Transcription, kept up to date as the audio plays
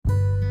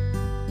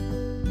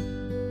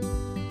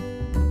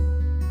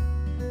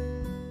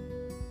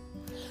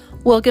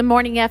Well, good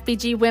morning,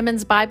 FBG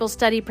Women's Bible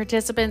Study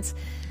participants.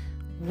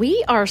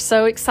 We are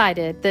so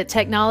excited that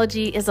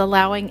technology is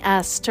allowing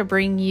us to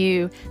bring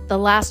you the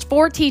last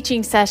 4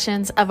 teaching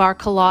sessions of our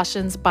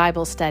Colossians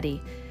Bible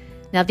study.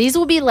 Now, these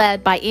will be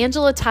led by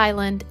Angela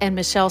Tyland and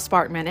Michelle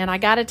Sparkman, and I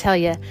got to tell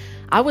you,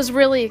 I was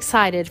really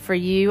excited for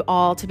you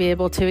all to be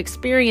able to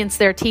experience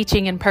their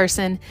teaching in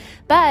person,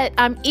 but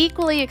I'm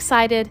equally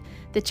excited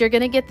that you're going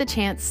to get the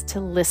chance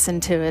to listen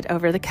to it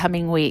over the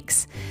coming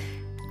weeks.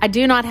 I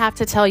do not have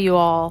to tell you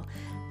all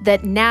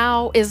that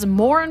now is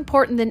more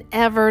important than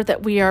ever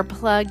that we are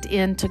plugged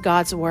into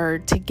God's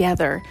Word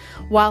together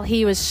while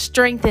He was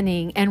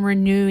strengthening and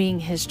renewing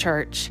His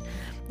church.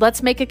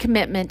 Let's make a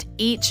commitment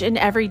each and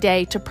every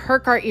day to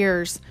perk our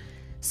ears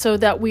so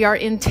that we are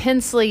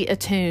intensely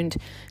attuned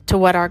to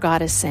what our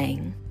God is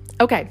saying.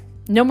 Okay,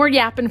 no more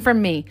yapping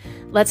from me.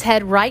 Let's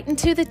head right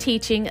into the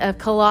teaching of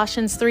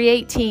Colossians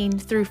 3:18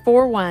 through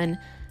 4:1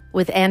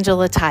 with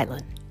Angela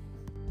Tyland.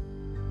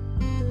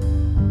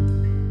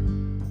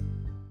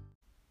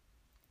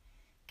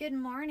 Good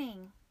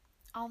morning.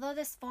 Although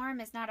this forum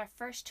is not our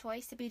first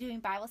choice to be doing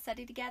Bible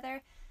study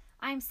together,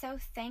 I'm so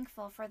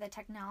thankful for the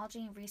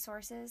technology and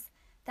resources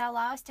that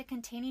allow us to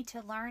continue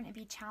to learn and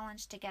be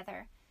challenged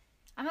together.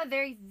 I'm a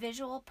very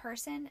visual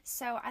person,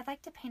 so I'd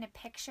like to paint a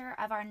picture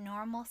of our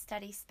normal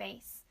study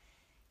space.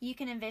 You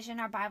can envision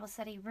our Bible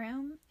study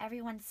room,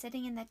 everyone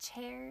sitting in the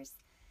chairs,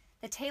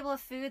 the table of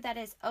food that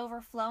is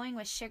overflowing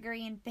with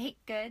sugary and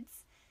baked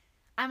goods.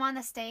 I'm on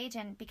the stage,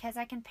 and because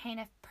I can paint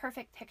a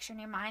perfect picture in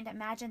your mind,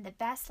 imagine the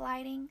best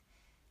lighting,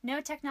 no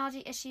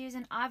technology issues,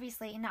 and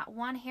obviously not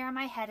one hair on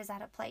my head is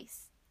out of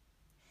place.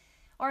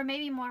 Or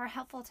maybe more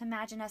helpful to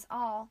imagine us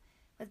all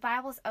with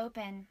Bibles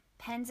open,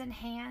 pens in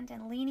hand,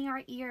 and leaning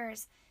our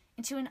ears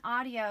into an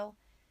audio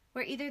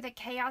where either the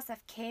chaos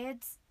of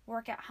kids,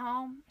 work at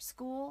home,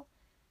 school,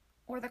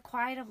 or the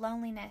quiet of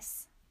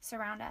loneliness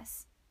surround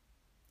us.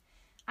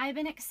 I've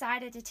been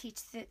excited to teach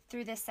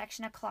through this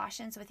section of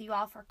Colossians with you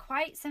all for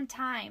quite some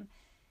time,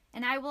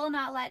 and I will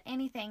not let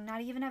anything,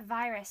 not even a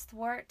virus,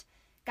 thwart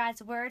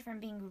God's Word from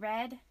being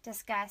read,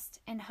 discussed,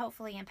 and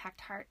hopefully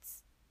impact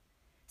hearts.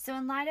 So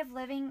in light of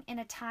living in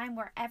a time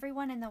where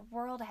everyone in the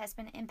world has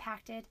been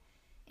impacted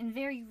in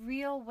very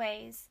real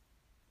ways,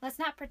 let's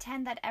not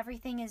pretend that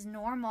everything is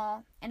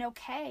normal and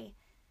okay,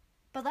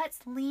 but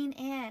let's lean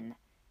in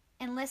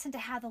and listen to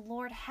how the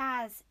Lord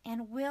has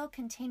and will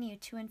continue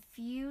to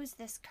infuse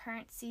this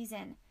current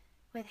season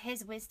with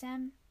His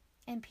wisdom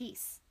and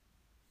peace.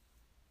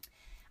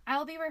 I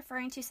will be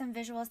referring to some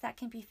visuals that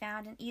can be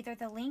found in either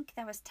the link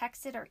that was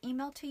texted or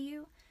emailed to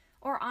you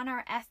or on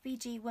our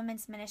FBG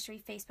Women's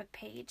Ministry Facebook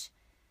page.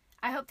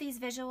 I hope these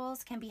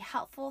visuals can be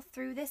helpful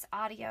through this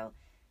audio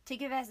to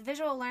give us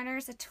visual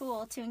learners a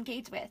tool to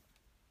engage with.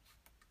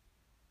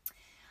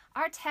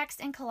 Our text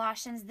in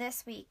Colossians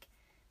this week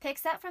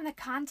picks up from the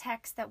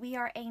context that we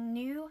are a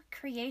new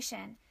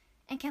creation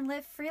and can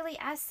live freely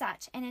as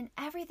such, and in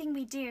everything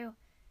we do,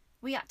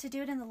 we ought to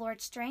do it in the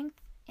Lord's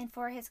strength and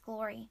for His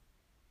glory.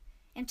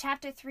 In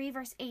chapter 3,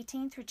 verse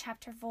 18 through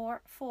chapter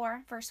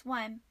 4, verse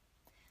 1,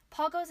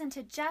 Paul goes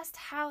into just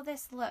how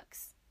this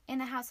looks in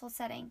a household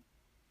setting.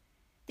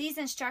 These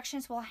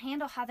instructions will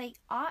handle how they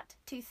ought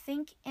to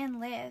think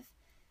and live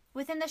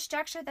within the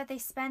structure that they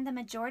spend the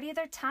majority of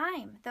their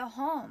time, the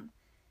home.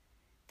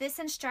 This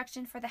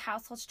instruction for the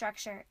household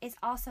structure is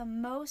also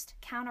most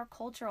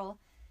countercultural and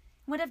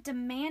would have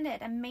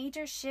demanded a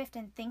major shift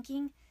in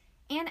thinking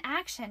and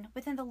action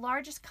within the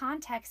largest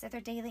context of their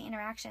daily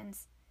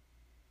interactions.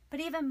 But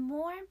even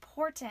more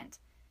important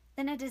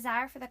than a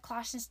desire for the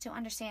Colossians to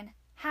understand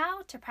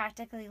how to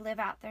practically live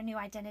out their new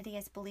identity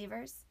as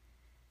believers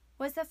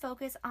was the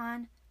focus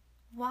on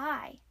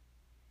why.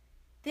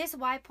 This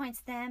why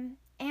points them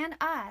and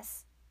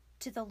us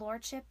to the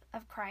Lordship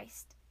of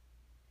Christ.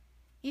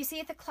 You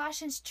see, if the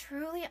Colossians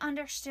truly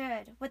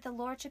understood what the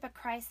Lordship of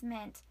Christ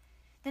meant,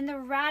 then the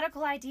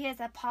radical ideas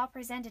that Paul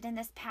presented in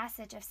this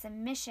passage of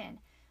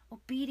submission,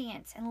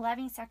 obedience, and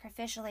loving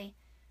sacrificially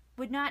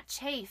would not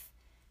chafe,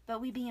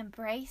 but would be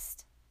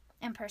embraced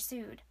and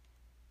pursued.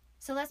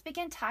 So let's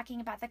begin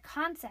talking about the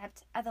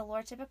concept of the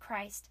Lordship of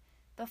Christ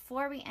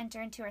before we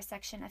enter into our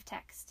section of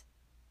text.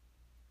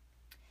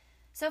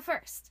 So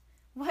first,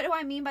 what do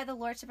I mean by the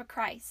Lordship of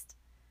Christ?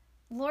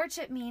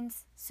 Lordship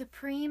means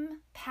supreme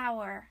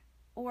power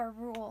or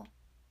rule.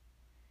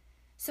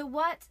 So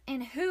what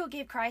and who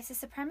gave Christ his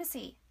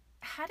supremacy?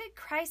 How did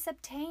Christ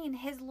obtain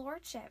his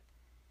lordship?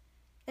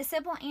 The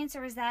simple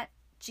answer is that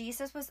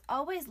Jesus was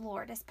always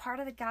Lord as part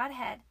of the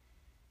Godhead,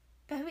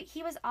 but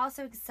he was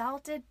also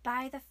exalted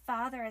by the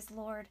Father as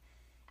Lord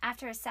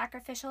after his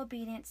sacrificial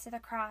obedience to the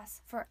cross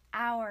for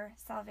our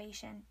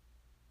salvation.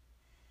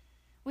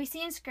 We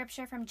see in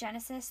Scripture from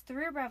Genesis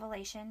through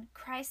Revelation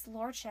Christ's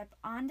lordship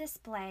on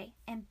display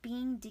and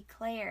being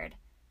declared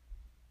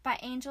by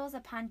angels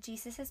upon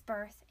Jesus'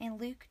 birth in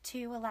Luke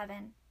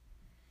 2:11.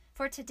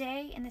 For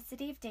today in the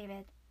city of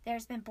David there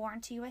has been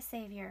born to you a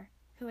Savior,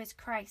 who is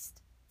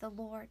Christ the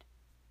Lord.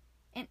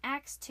 In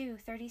Acts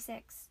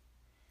 2:36.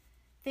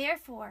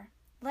 Therefore,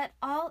 let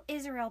all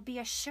Israel be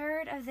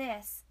assured of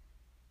this,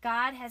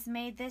 God has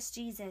made this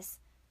Jesus,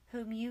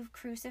 whom you've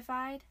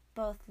crucified,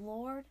 both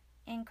Lord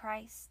and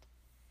Christ.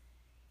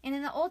 And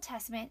in the Old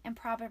Testament, in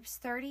Proverbs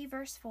 30,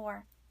 verse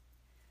 4,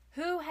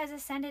 who has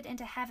ascended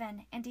into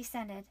heaven and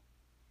descended?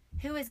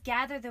 Who has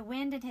gathered the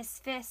wind in his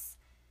fists?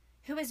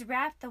 Who has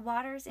wrapped the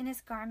waters in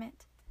his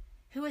garment?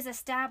 Who has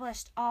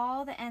established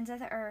all the ends of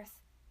the earth?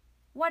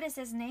 What is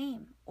his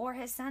name, or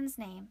his son's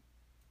name?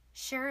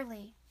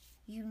 Surely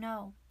you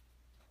know.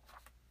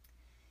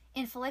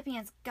 In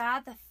Philippians,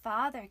 God the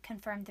Father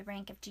confirmed the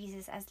rank of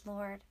Jesus as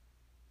Lord.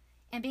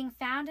 And being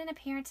found in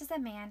appearance as a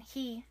man,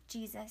 he,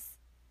 Jesus,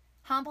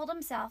 humbled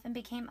himself and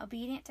became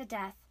obedient to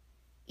death,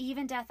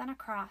 even death on a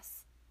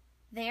cross.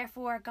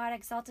 Therefore God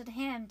exalted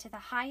him to the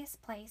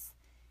highest place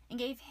and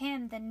gave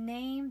him the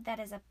name that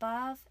is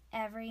above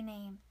every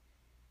name,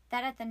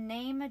 that at the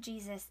name of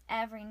Jesus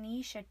every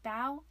knee should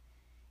bow,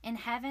 in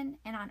heaven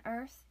and on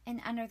earth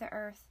and under the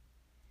earth,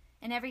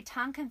 and every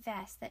tongue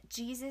confess that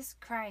Jesus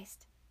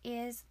Christ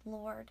is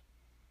Lord,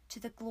 to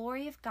the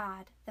glory of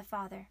God the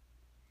Father.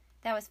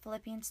 That was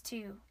Philippians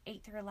 2,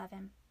 8 through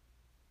 11.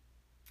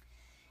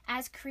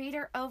 As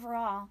creator over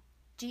all,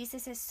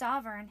 Jesus is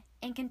sovereign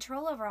and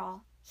control over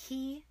all.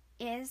 He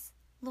is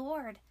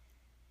Lord.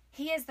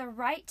 He has the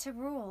right to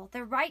rule,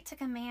 the right to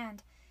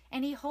command,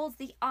 and he holds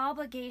the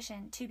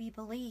obligation to be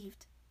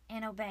believed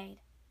and obeyed.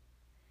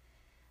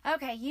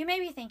 Okay, you may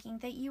be thinking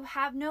that you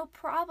have no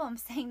problem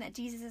saying that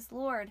Jesus is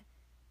Lord.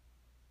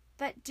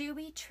 But do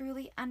we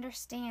truly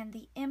understand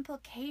the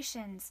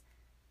implications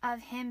of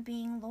him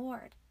being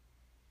Lord?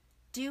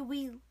 Do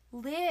we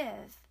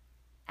live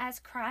as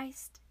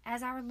Christ,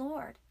 as our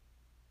Lord?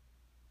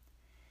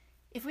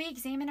 If we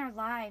examine our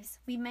lives,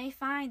 we may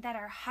find that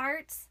our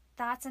hearts,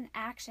 thoughts, and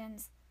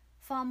actions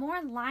fall more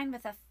in line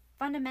with a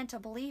fundamental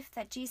belief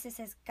that Jesus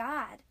is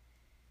God,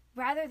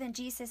 rather than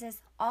Jesus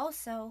is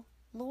also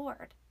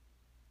Lord.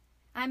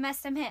 I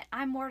must admit,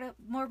 I more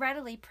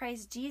readily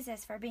praise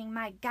Jesus for being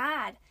my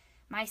God,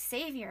 my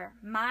Savior,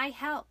 my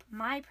help,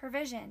 my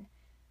provision,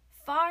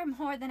 far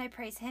more than I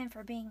praise him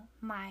for being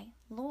my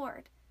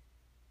Lord.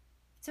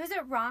 So is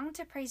it wrong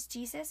to praise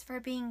Jesus for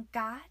being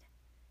God?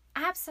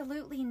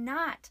 Absolutely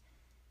not.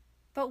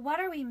 But what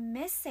are we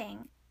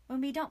missing when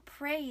we don't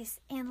praise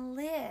and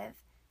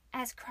live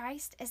as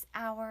Christ is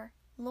our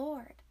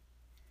Lord?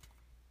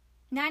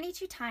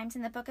 92 times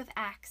in the book of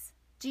Acts,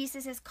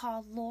 Jesus is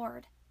called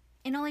Lord,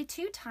 and only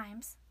 2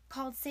 times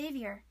called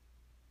Savior.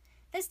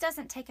 This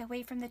doesn't take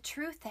away from the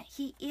truth that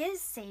he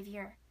is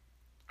Savior,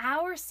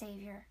 our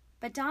Savior,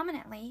 but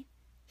dominantly,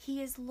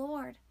 he is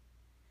Lord.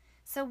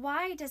 So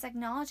why does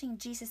acknowledging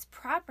Jesus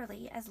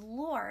properly as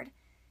Lord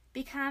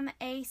become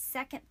a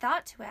second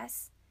thought to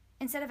us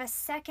instead of a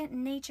second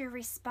nature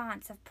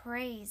response of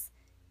praise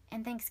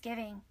and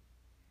thanksgiving?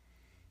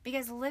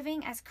 Because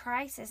living as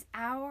Christ as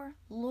our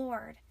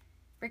Lord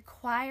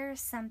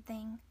requires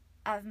something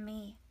of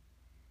me.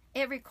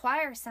 It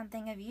requires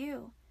something of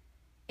you.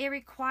 It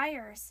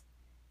requires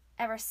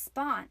a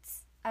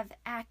response of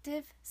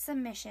active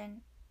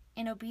submission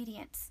and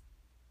obedience.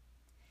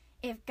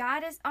 If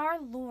God is our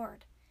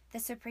Lord, the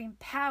supreme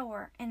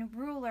power and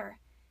ruler,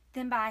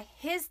 then by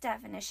his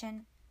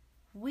definition,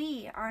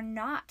 we are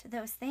not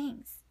those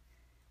things.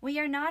 We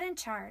are not in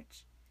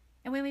charge.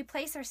 And when we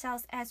place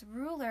ourselves as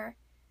ruler,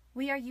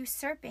 we are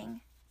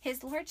usurping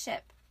his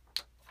lordship.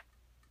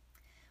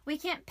 We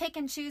can't pick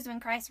and choose when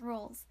Christ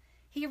rules.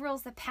 He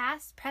rules the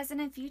past, present,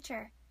 and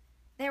future.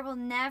 There will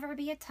never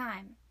be a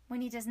time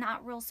when he does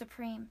not rule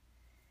supreme.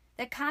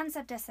 The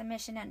concept of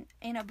submission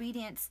and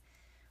obedience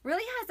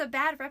really has a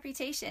bad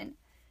reputation,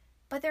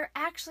 but they're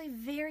actually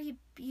very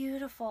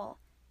beautiful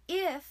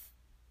if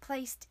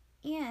placed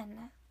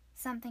in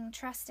something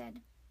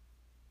trusted.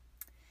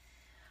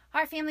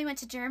 Our family went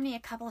to Germany a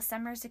couple of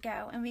summers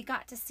ago, and we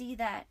got to see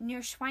the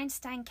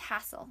Neuschwanstein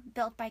Castle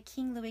built by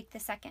King Ludwig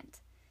II.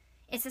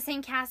 It's the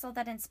same castle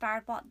that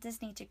inspired Walt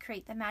Disney to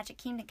create the Magic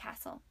Kingdom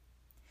castle.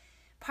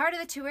 Part of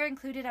the tour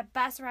included a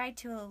bus ride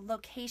to a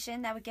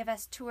location that would give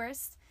us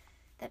tourists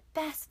the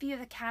best view of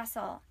the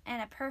castle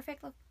and a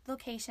perfect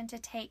location to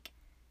take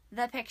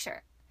the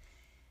picture.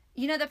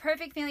 You know, the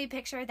perfect family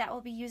picture that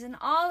will be used in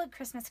all of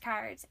Christmas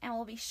cards and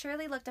will be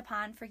surely looked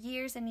upon for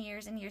years and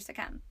years and years to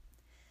come.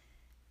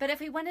 But if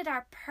we wanted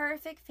our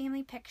perfect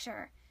family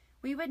picture,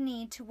 we would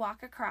need to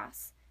walk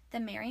across the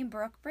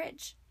Marienbrook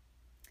Bridge.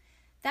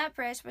 That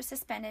bridge was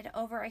suspended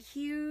over a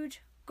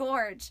huge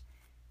gorge,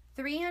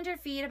 300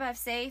 feet above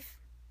safe,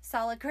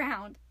 solid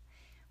ground.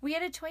 We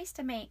had a choice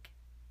to make.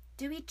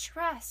 Do we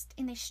trust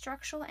in the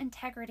structural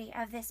integrity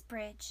of this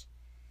bridge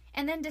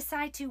and then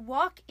decide to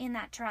walk in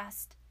that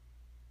trust?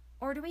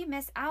 Or do we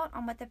miss out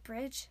on what the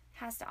bridge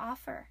has to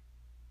offer?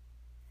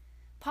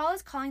 Paul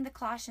is calling the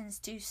Colossians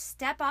to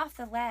step off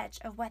the ledge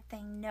of what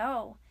they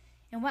know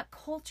and what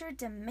culture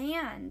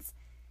demands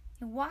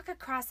and walk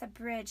across a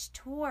bridge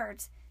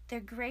towards their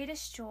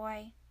greatest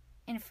joy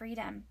and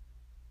freedom.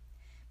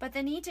 But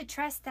they need to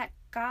trust that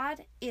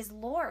God is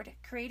Lord,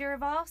 creator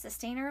of all,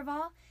 sustainer of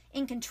all,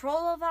 in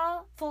control of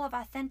all, full of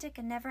authentic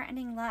and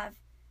never-ending love.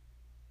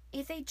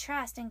 If they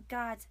trust in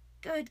God's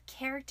good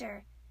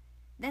character,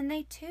 then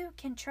they too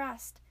can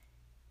trust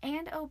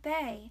and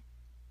obey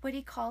what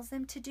he calls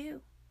them to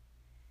do.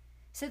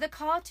 So the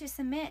call to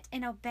submit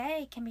and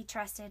obey can be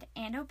trusted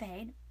and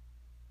obeyed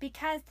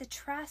because the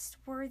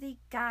trustworthy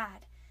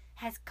God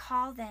has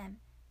called them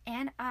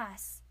and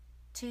us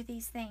to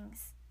these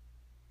things.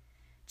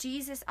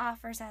 Jesus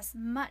offers us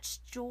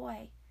much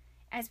joy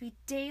as we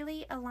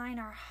daily align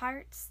our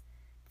hearts,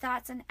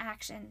 thoughts, and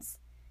actions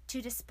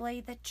to display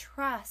the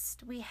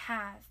trust we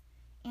have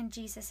in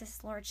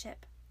Jesus'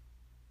 lordship.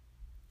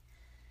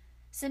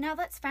 So now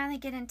let's finally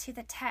get into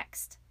the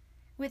text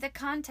with the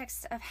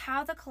context of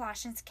how the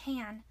Colossians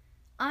can,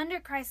 under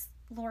Christ's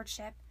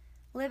lordship,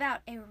 live out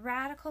a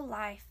radical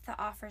life that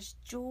offers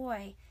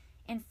joy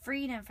and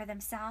freedom for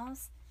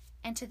themselves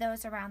and to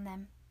those around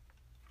them.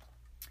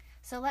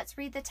 So let's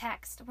read the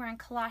text. We're in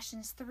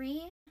Colossians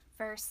 3,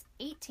 verse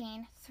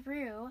 18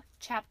 through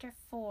chapter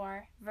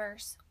 4,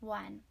 verse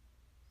 1.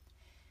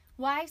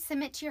 Wives,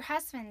 submit to your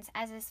husbands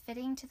as is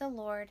fitting to the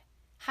Lord.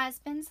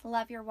 Husbands,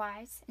 love your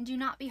wives, and do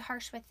not be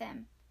harsh with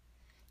them.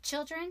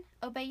 Children,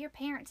 obey your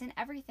parents in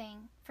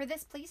everything, for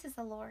this pleases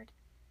the Lord.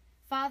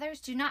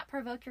 Fathers, do not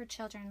provoke your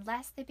children,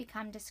 lest they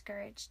become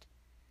discouraged.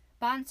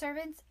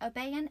 Bondservants,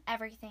 obey in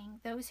everything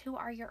those who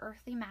are your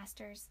earthly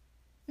masters,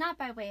 not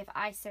by way of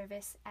eye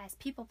service as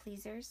people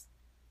pleasers,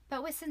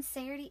 but with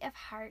sincerity of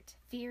heart,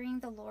 fearing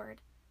the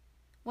Lord.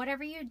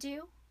 Whatever you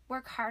do,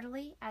 work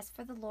heartily as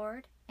for the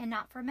Lord and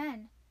not for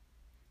men,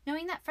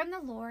 knowing that from the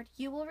Lord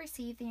you will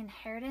receive the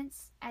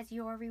inheritance as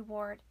your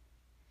reward.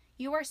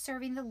 You are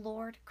serving the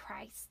Lord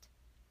Christ.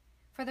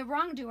 For the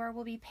wrongdoer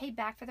will be paid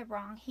back for the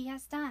wrong he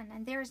has done,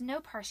 and there is no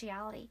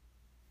partiality.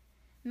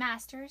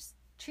 Masters,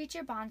 treat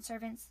your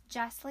bondservants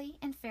justly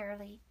and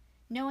fairly,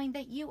 knowing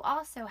that you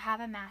also have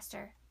a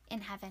master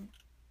in heaven.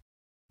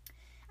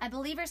 A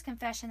believer's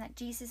confession that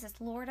Jesus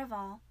is Lord of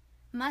all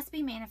must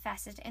be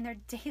manifested in their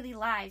daily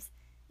lives,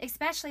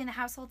 especially in the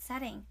household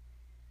setting.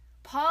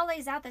 Paul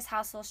lays out this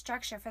household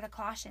structure for the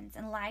Colossians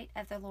in light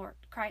of the Lord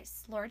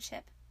Christ's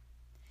lordship.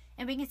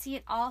 And we can see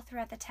it all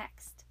throughout the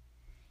text.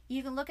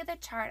 You can look at the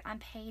chart on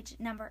page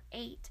number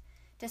 8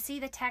 to see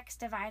the text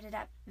divided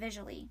up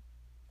visually.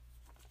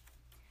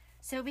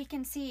 So we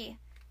can see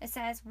it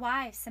says,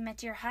 wives, submit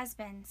to your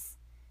husbands.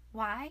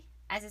 Why?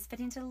 As is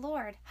fitting to the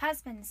Lord.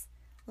 Husbands,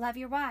 love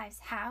your wives.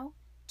 How?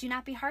 Do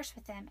not be harsh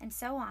with them, and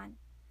so on.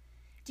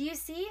 Do you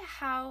see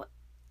how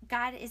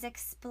God is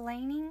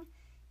explaining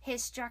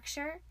his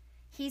structure?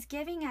 He's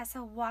giving us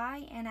a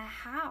why and a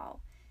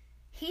how.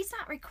 He's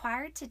not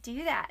required to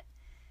do that.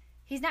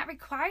 He's not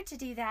required to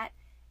do that.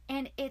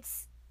 And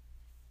it's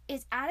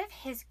out of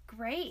his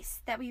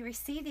grace that we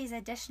receive these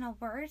additional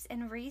words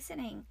and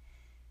reasoning.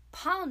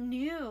 Paul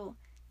knew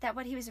that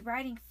what he was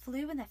writing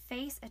flew in the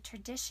face of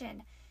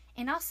tradition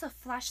and also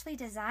fleshly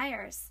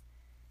desires.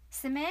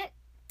 Submit?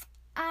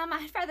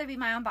 I'd rather be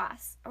my own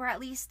boss, or at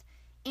least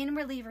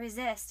inwardly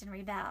resist and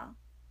rebel.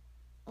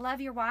 Love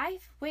your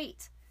wife?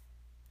 Wait.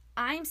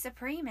 I'm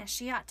supreme and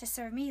she ought to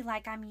serve me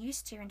like I'm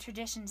used to and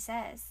tradition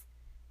says.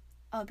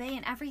 Obey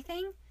in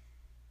everything?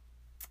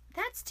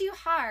 That's too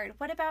hard.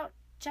 What about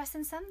just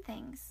in some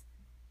things?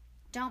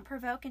 Don't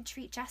provoke and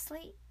treat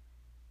justly?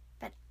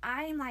 But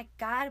I'm like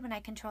God when I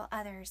control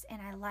others,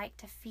 and I like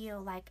to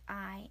feel like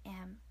I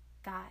am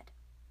God.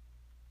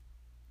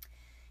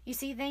 You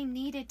see, they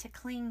needed to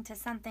cling to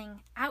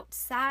something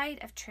outside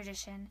of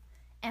tradition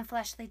and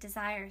fleshly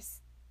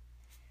desires.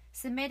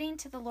 Submitting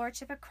to the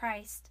lordship of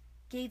Christ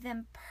gave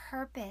them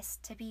purpose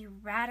to be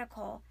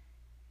radical.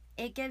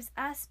 It gives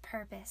us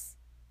purpose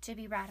to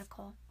be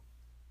radical.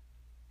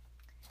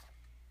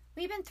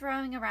 We've been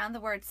throwing around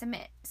the word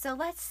submit, so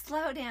let's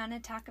slow down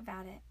and talk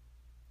about it.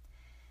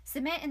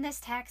 Submit in this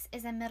text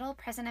is a middle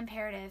present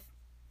imperative.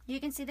 You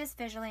can see this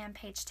visually on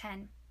page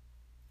 10.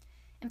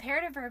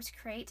 Imperative verbs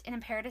create an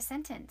imperative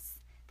sentence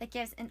that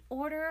gives an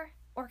order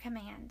or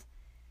command.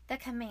 The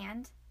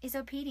command is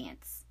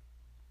obedience.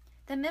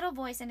 The middle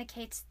voice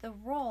indicates the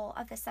role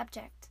of the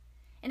subject.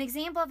 An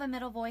example of a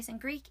middle voice in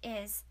Greek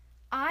is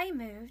I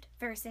moved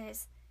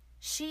versus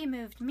she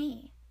moved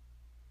me.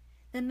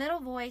 The middle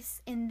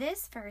voice in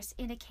this verse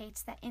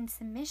indicates that in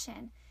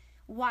submission,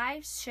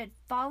 wives should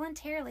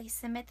voluntarily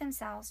submit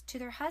themselves to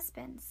their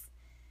husbands,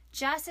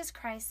 just as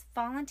Christ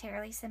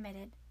voluntarily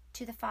submitted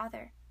to the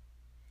Father.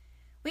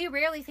 We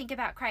rarely think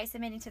about Christ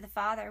submitting to the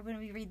Father when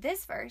we read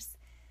this verse,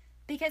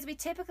 because we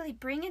typically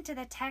bring into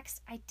the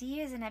text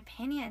ideas and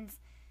opinions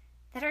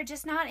that are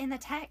just not in the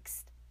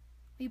text.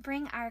 We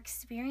bring our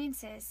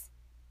experiences,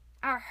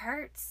 our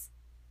hurts,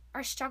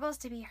 our struggles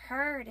to be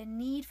heard, and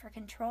need for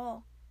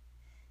control.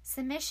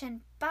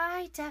 Submission,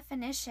 by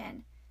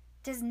definition,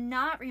 does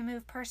not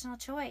remove personal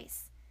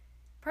choice.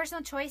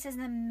 Personal choice is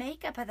the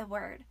makeup of the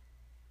word.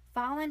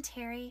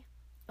 Voluntary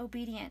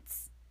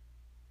obedience.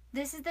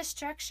 This is the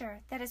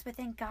structure that is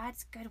within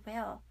God's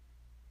goodwill.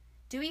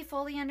 Do we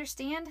fully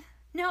understand?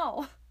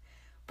 No.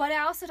 But I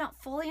also don't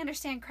fully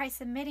understand Christ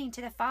submitting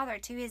to the Father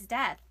to his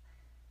death.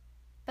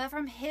 But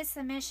from his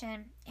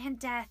submission and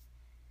death,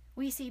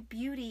 we see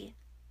beauty,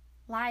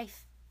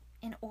 life,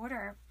 and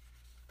order.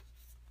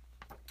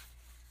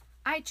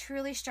 I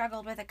truly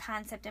struggled with the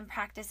concept and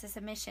practice of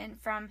submission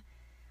from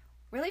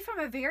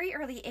a very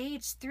early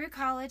age through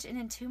college and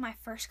into my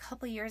first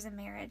couple years of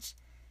marriage.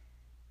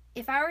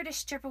 If I were to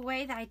strip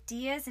away the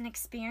ideas and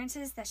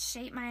experiences that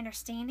shape my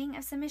understanding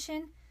of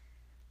submission,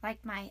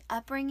 like my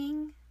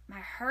upbringing, my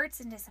hurts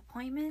and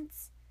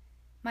disappointments,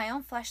 my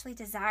own fleshly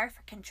desire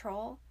for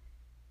control,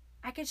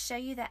 I could show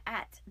you that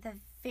at the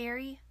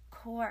very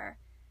core,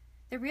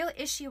 the real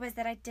issue was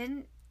that I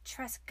didn't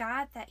trust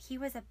God that He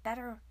was a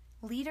better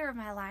leader of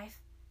my life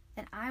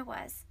than I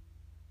was.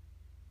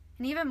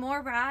 And even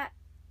more, I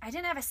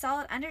didn't have a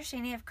solid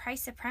understanding of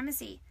Christ's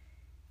supremacy,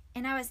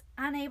 and I was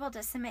unable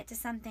to submit to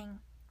something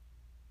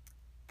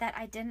that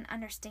I didn't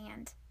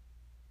understand.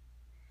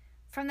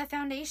 From the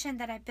foundation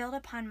that I built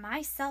upon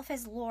myself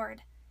as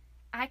Lord,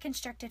 I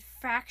constructed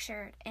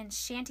fractured and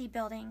shanty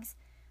buildings,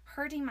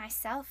 hurting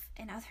myself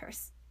and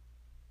others.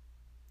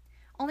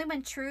 Only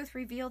when truth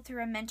revealed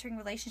through a mentoring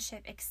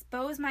relationship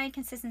exposed my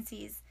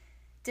inconsistencies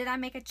did I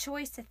make a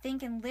choice to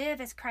think and live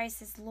as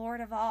Christ is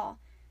Lord of all.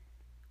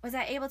 Was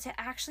I able to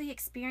actually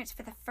experience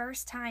for the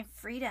first time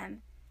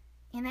freedom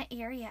in that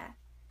area?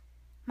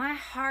 My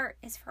heart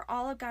is for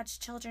all of God's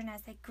children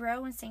as they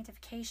grow in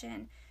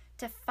sanctification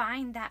to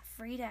find that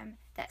freedom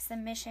that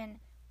submission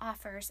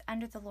offers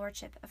under the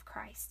lordship of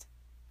Christ.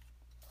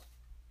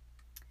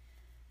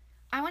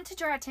 I want to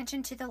draw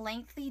attention to the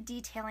lengthy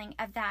detailing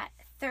of that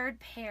third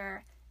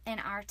pair in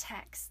our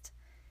text.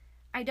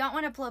 I don't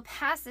want to blow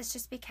past this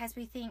just because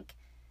we think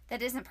that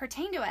doesn't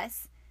pertain to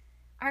us.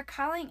 Our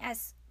calling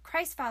as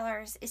Christ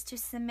followers is to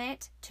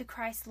submit to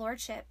Christ's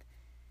lordship.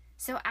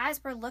 So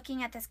as we're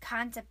looking at this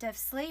concept of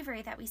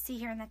slavery that we see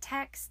here in the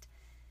text,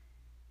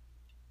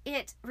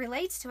 it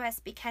relates to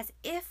us because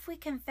if we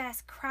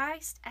confess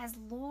Christ as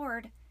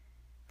Lord,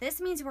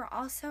 this means we're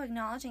also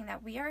acknowledging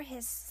that we are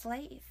His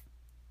slave.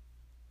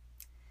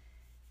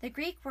 The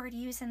Greek word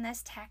used in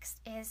this text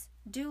is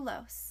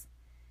doulos.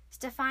 It's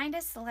defined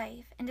as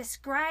slave and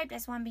described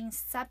as one being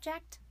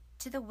subject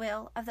to the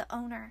will of the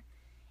owner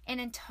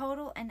and in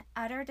total and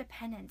utter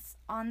dependence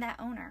on that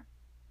owner.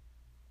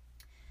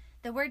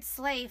 The word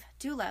slave,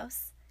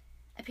 doulos,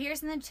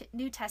 appears in the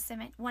New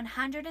Testament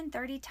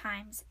 130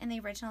 times in the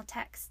original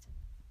text.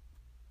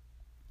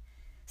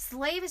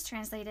 Slave is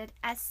translated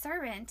as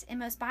servant in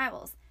most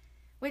Bibles,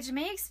 which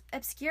may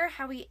obscure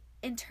how we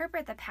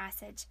interpret the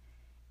passage,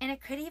 and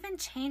it could even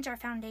change our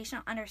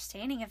foundational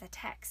understanding of the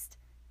text.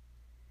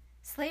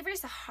 Slavery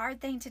is a hard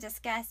thing to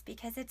discuss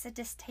because it's a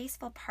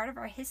distasteful part of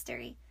our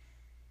history.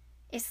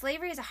 If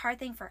slavery is a hard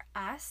thing for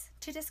us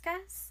to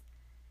discuss,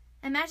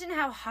 imagine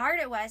how hard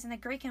it was in the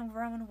Greek and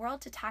Roman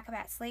world to talk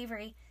about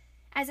slavery,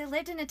 as it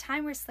lived in a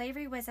time where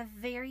slavery was a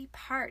very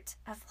part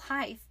of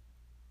life.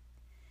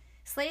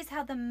 Slaves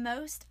held the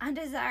most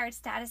undesired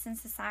status in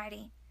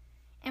society,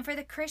 and for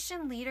the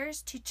Christian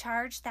leaders to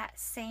charge that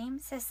same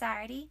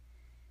society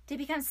to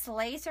become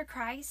slaves for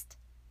Christ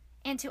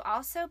and to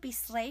also be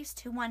slaves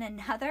to one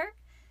another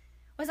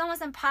was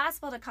almost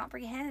impossible to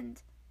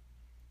comprehend.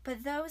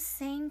 But those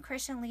same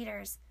Christian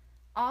leaders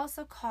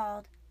also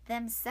called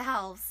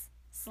themselves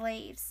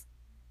slaves.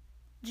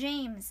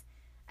 James,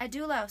 a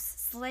doulos,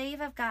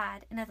 slave of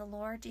God and of the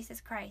Lord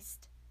Jesus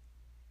Christ.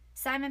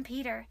 Simon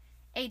Peter,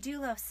 a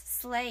doulos,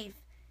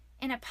 slave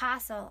and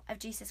apostle of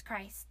Jesus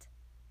Christ.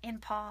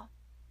 And Paul,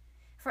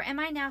 for am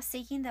I now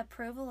seeking the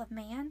approval of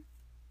man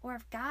or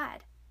of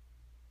God?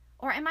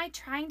 Or am I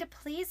trying to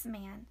please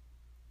man?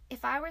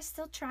 If I were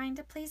still trying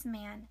to please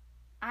man,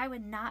 I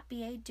would not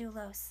be a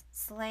doulos,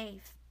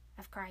 slave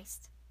of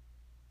Christ.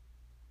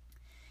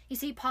 You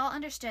see, Paul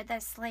understood that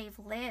a slave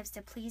lives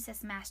to please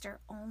his master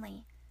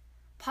only.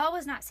 Paul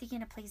was not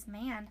seeking to please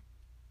man,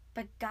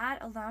 but God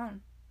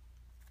alone.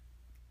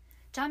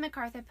 John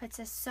MacArthur puts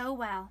this so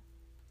well.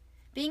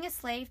 Being a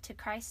slave to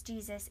Christ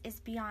Jesus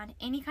is beyond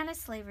any kind of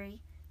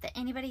slavery that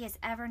anybody has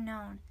ever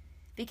known,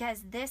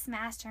 because this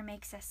master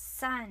makes us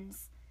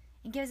sons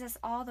and gives us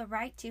all the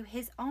right to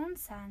His own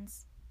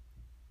sons.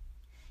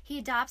 He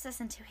adopts us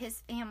into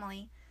His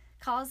family,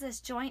 calls us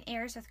joint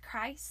heirs with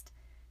Christ,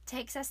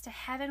 takes us to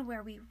heaven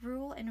where we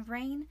rule and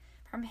reign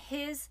from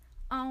His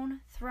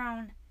own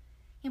throne.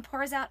 He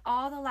pours out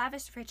all the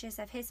lavish riches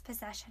of His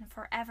possession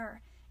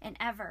forever and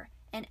ever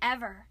and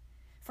ever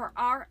for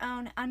our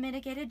own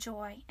unmitigated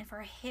joy and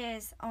for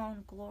His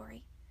own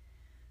glory.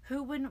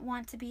 Who wouldn't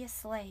want to be a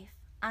slave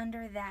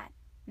under that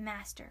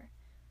master?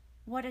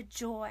 What a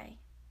joy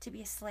to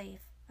be a slave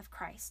of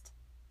Christ.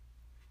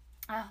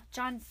 Oh,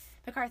 John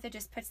MacArthur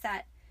just puts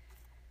that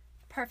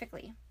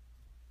perfectly.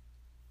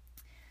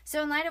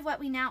 So in light of what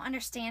we now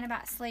understand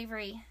about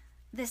slavery,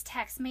 this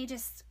text may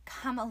just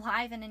come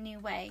alive in a new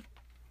way.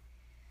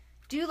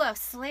 Doulos,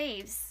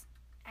 slaves,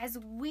 as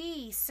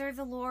we serve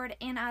the Lord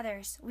and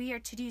others, we are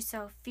to do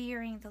so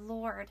fearing the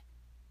Lord.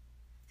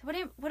 So what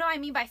do I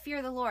mean by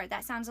fear the Lord?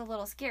 That sounds a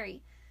little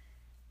scary.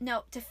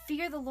 No, to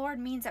fear the Lord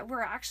means that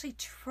we're actually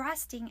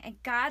trusting in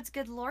God's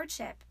good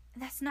lordship.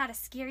 That's not a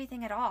scary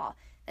thing at all.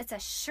 That's a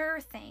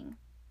sure thing.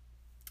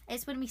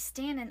 It's when we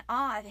stand in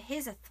awe of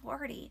His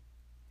authority.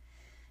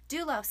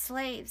 Doulos,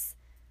 slaves,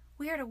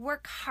 we are to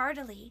work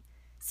heartily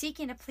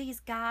seeking to please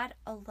God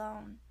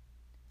alone.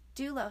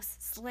 Doulos,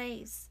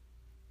 slaves.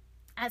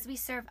 As we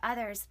serve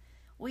others,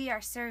 we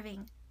are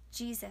serving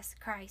Jesus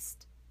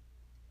Christ.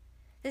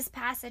 This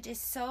passage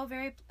is so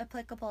very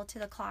applicable to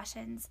the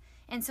Colossians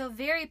and so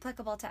very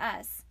applicable to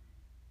us.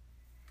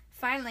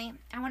 Finally,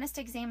 I want us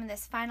to examine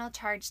this final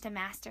charge to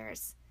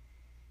masters.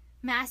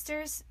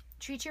 Masters,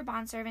 treat your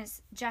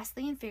bondservants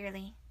justly and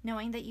fairly,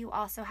 knowing that you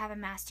also have a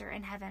master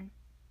in heaven.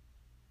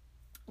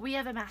 We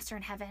have a master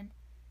in heaven.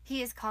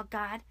 He is called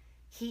God.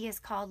 He is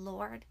called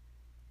Lord.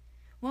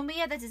 When we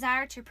have the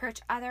desire to approach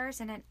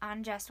others in an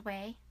unjust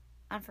way,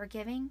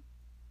 unforgiving,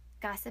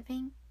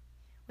 gossiping,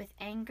 with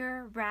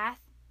anger, wrath,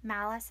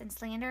 malice, and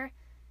slander,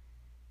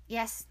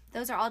 yes,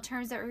 those are all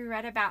terms that we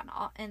read about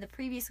in the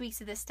previous weeks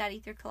of this study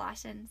through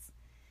Colossians.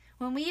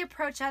 When we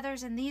approach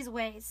others in these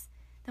ways,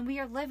 then we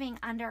are living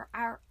under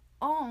our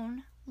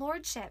own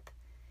lordship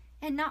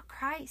and not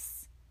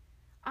Christ's.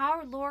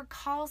 Our Lord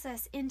calls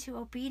us into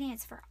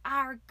obedience for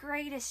our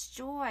greatest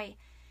joy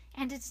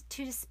and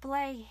to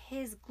display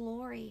His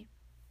glory.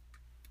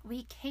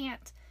 We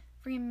can't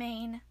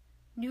remain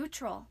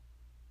neutral.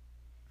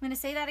 I'm going to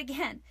say that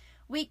again.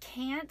 We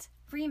can't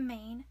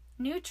remain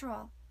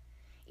neutral.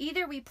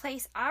 Either we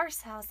place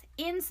ourselves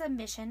in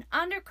submission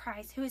under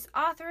Christ, who is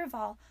author of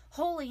all,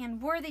 holy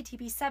and worthy to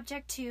be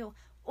subject to,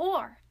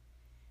 or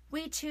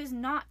we choose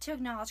not to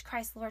acknowledge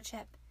Christ's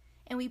lordship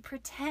and we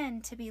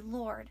pretend to be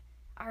Lord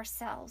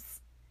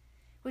ourselves,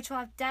 which will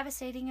have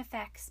devastating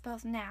effects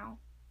both now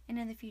and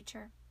in the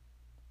future.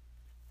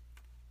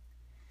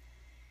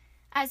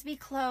 As we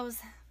close,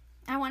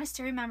 I want us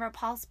to remember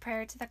Paul's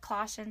prayer to the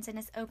Colossians in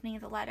his opening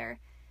of the letter.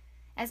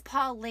 As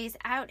Paul lays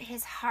out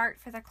his heart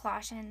for the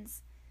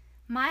Colossians,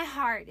 my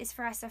heart is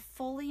for us to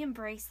fully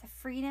embrace the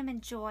freedom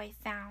and joy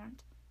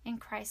found in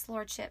Christ's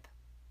lordship.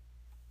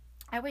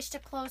 I wish to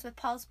close with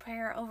Paul's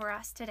prayer over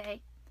us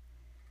today.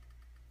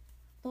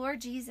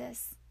 Lord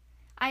Jesus,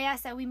 I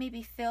ask that we may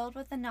be filled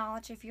with the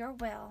knowledge of your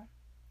will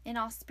in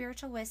all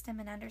spiritual wisdom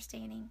and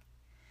understanding,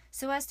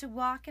 so as to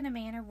walk in a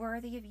manner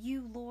worthy of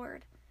you,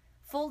 Lord,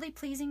 fully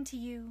pleasing to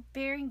you,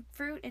 bearing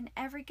fruit in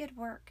every good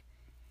work,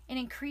 and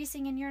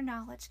increasing in your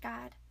knowledge,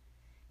 God,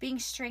 being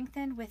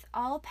strengthened with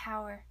all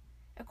power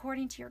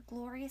according to your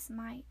glorious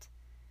might,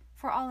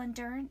 for all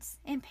endurance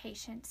and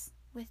patience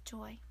with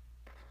joy.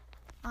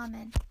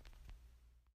 Amen.